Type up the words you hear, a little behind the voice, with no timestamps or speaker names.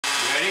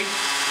Ready?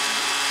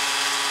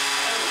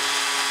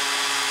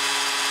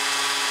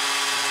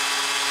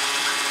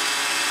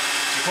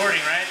 It's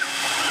recording, right?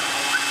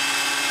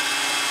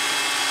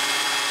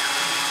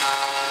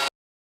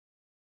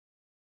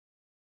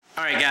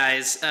 Alright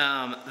guys,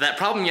 that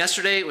problem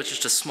yesterday was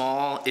just a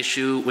small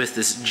issue with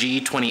this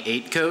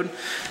G28 code,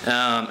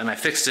 and I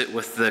fixed it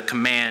with the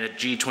command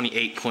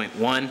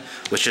G28.1,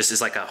 which just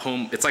is like a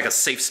it's like a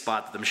safe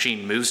spot that the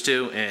machine moves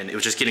to, and it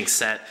was just getting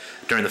set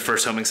during the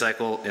first homing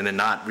cycle and then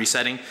not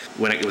resetting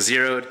when it was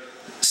zeroed.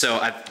 So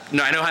I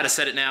know how to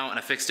set it now, and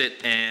I fixed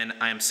it, and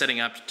I am setting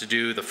up to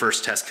do the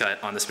first test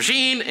cut on this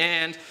machine,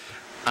 and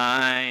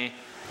I'm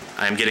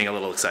getting a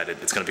little excited.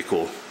 It's gonna be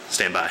cool.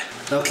 Stand by.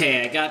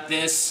 Okay, I got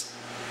this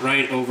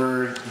right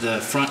over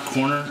the front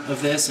corner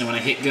of this, and when I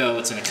hit go,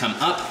 it's going to come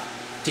up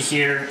to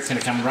here. It's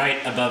going to come right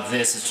above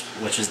this,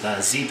 which is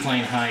the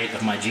Z-plane height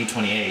of my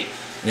G28, and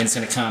then it's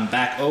going to come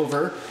back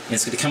over, and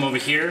it's going to come over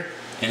here,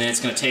 and then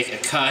it's going to take a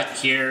cut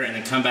here, and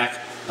then come back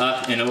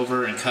up and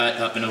over and cut,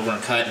 up and over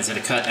and cut, and it's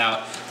going to cut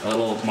out a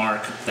little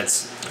mark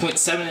that's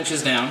 0.7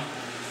 inches down,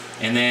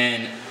 and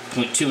then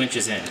 0.2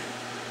 inches in.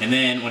 And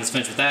then when it's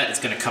finished with that,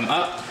 it's going to come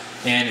up,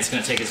 and it's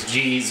going to take its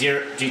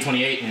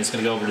G28, and it's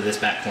going to go over to this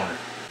back corner.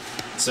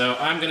 So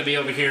I'm going to be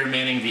over here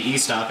manning the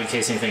E-stop in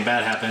case anything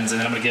bad happens, and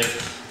then I'm going to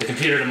give the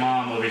computer to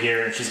Mom over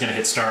here, and she's going to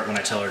hit start when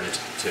I tell her to. You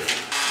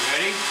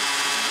ready?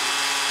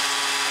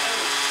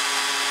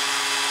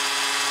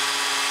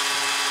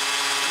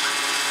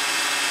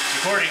 It's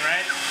recording,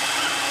 right?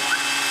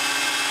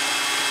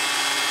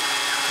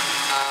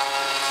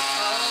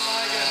 Oh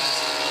my goodness.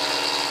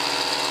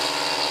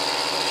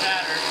 A little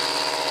chatter.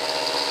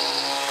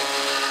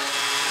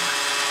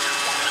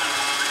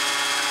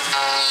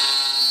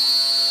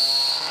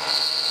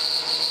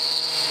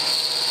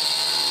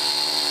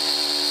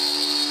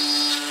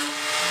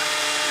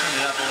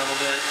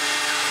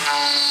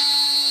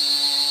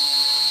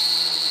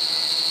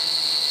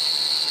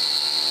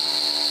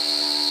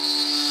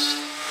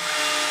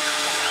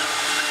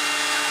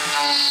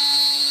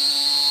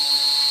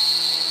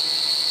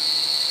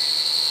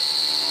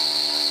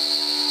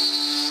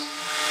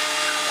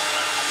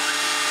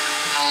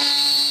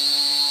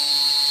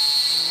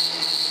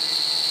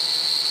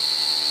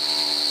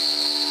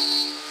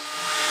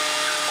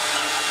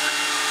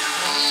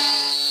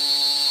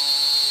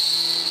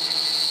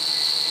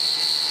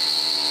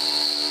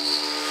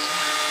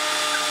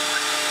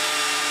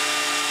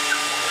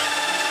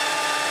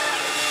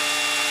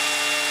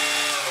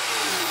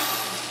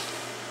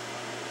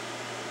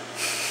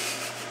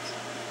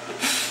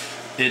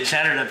 It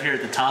chattered up here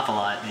at the top a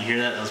lot. You hear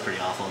that? That was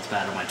pretty awful. It's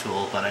bad on my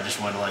tool, but I just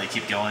wanted to let it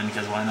keep going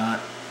because why not?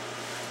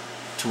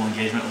 Tool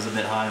engagement was a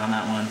bit high on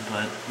that one,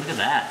 but look at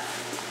that.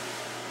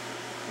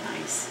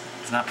 Nice.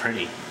 It's not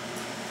pretty.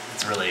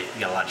 It's really, you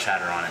got a lot of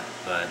chatter on it,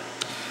 but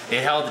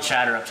it held the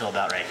chatter up till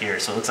about right here,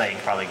 so it looks like you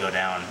can probably go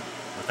down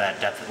with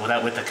that depth,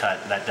 with the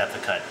cut. That depth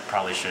of cut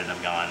probably shouldn't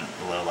have gone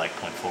below like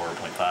 0.4 or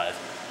 0.5.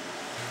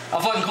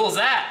 How fucking cool is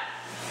that?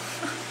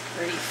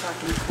 Pretty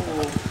fucking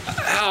cool.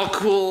 How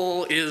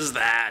cool is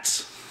that?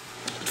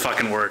 It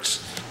fucking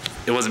worked.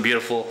 It wasn't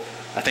beautiful.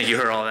 I think you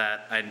heard all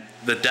that.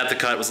 The depth of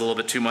cut was a little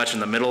bit too much in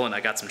the middle, and I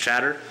got some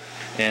chatter.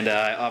 And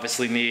I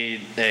obviously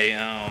need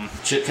a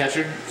chip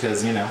catcher,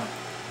 because, you know.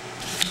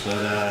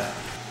 But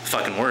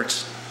fucking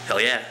works. Hell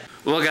yeah.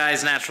 Well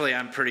guys, naturally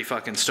I'm pretty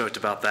fucking stoked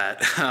about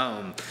that.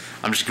 I'm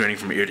just grinning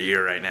from ear to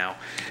ear right now.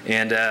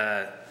 And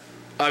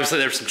obviously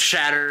there's some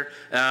chatter.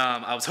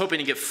 I was hoping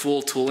to get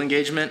full tool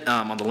engagement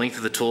on the length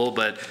of the tool,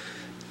 but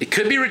it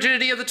could be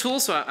rigidity of the tool,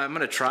 so I'm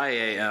gonna try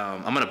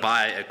I'm gonna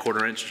buy a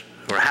 1/4 inch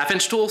or a 1/2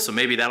 inch tool, so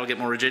maybe that'll get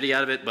more rigidity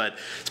out of it, but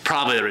it's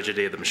probably the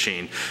rigidity of the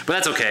machine. But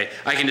that's okay.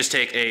 I can just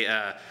take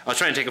I'll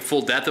try and take a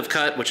full depth of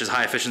cut, which is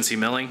high efficiency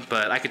milling,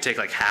 but I could take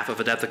like half of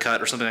a depth of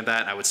cut or something like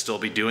that, and I would still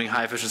be doing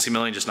high efficiency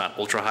milling, just not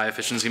ultra high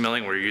efficiency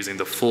milling where you're using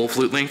the full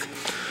flute length.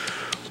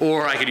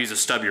 Or I could use a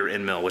stubbier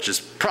end mill, which is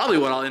probably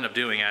what I'll end up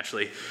doing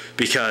actually,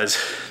 because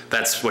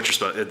that's what you're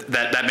supposed.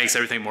 That makes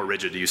everything more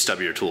rigid to use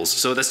stubbier tools.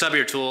 So the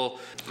stubbier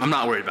tool, I'm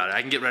not worried about it. I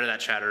can get rid of that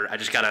chatter. I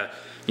just gotta,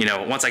 you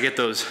know, once I get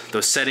those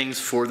settings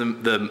for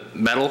the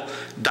metal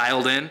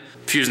dialed in.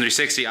 Fusion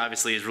 360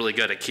 obviously is really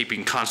good at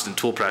keeping constant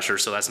tool pressure,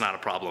 so that's not a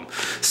problem.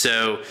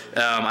 So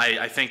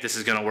I think this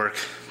is gonna work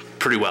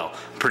pretty well.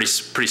 Pretty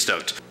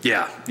stoked.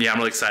 Yeah, I'm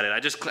really excited. I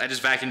just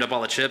vacuumed up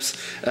all the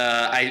chips.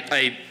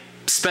 I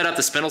sped up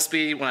the spindle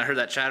speed when I heard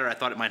that chatter. I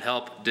thought it might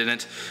help,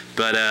 didn't,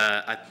 but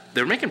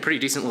they were making pretty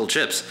decent little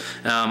chips.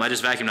 I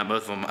just vacuumed up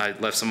both of them. I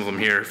left some of them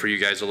here for you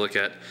guys to look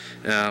at.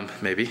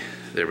 Maybe,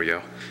 there we go.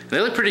 And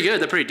they look pretty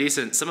good, they're pretty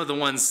decent. Some of the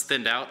ones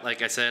thinned out,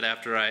 like I said,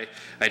 after I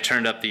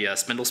turned up the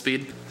spindle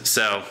speed.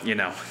 So, you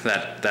know,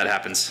 that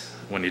happens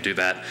when you do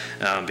that,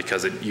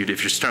 because if you're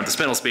starting the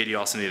spindle speed, you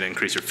also need to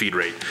increase your feed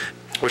rate,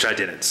 which I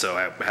didn't, so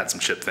I had some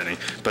chip thinning.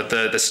 But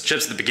the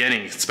chips at the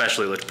beginning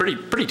especially looked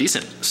pretty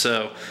decent.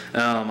 So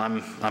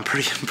I'm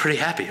pretty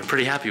happy. I'm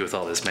pretty happy with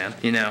all this, man.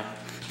 You know,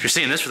 if you're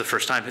seeing this for the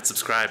first time, hit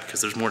subscribe because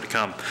there's more to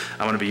come.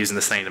 I'm gonna be using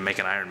this thing to make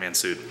an Iron Man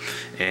suit,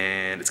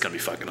 and it's gonna be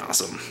fucking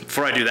awesome.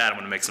 Before I do that, I'm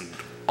gonna make some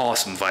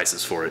awesome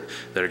vices for it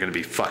that are going to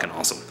be fucking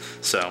awesome.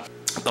 So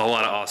a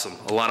lot of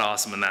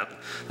awesome in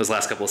those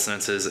last couple of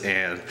sentences,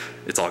 and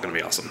it's all going to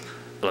be awesome.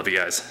 I love you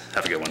guys.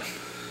 Have a good one.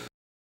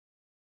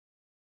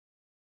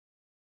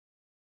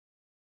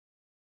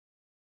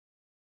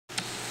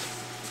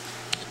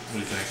 What do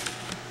you think?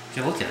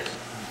 Okay, look at it.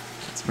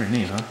 It's pretty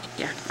neat, huh?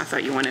 Yeah, I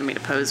thought you wanted me to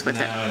pose with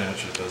it. I didn't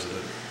want you to pose with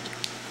it.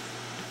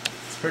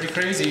 It's pretty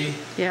crazy.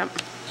 Yep.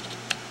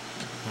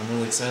 I'm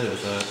really excited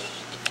with that.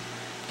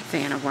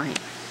 Fan of white.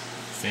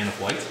 Fan of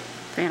white?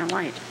 Fan of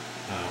white.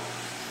 Oh.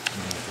 I don't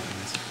know what that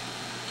means.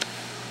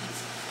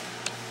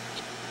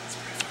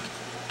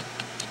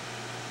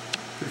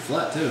 It's pretty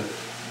flat too.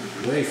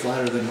 Way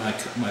flatter than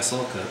my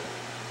saw cut.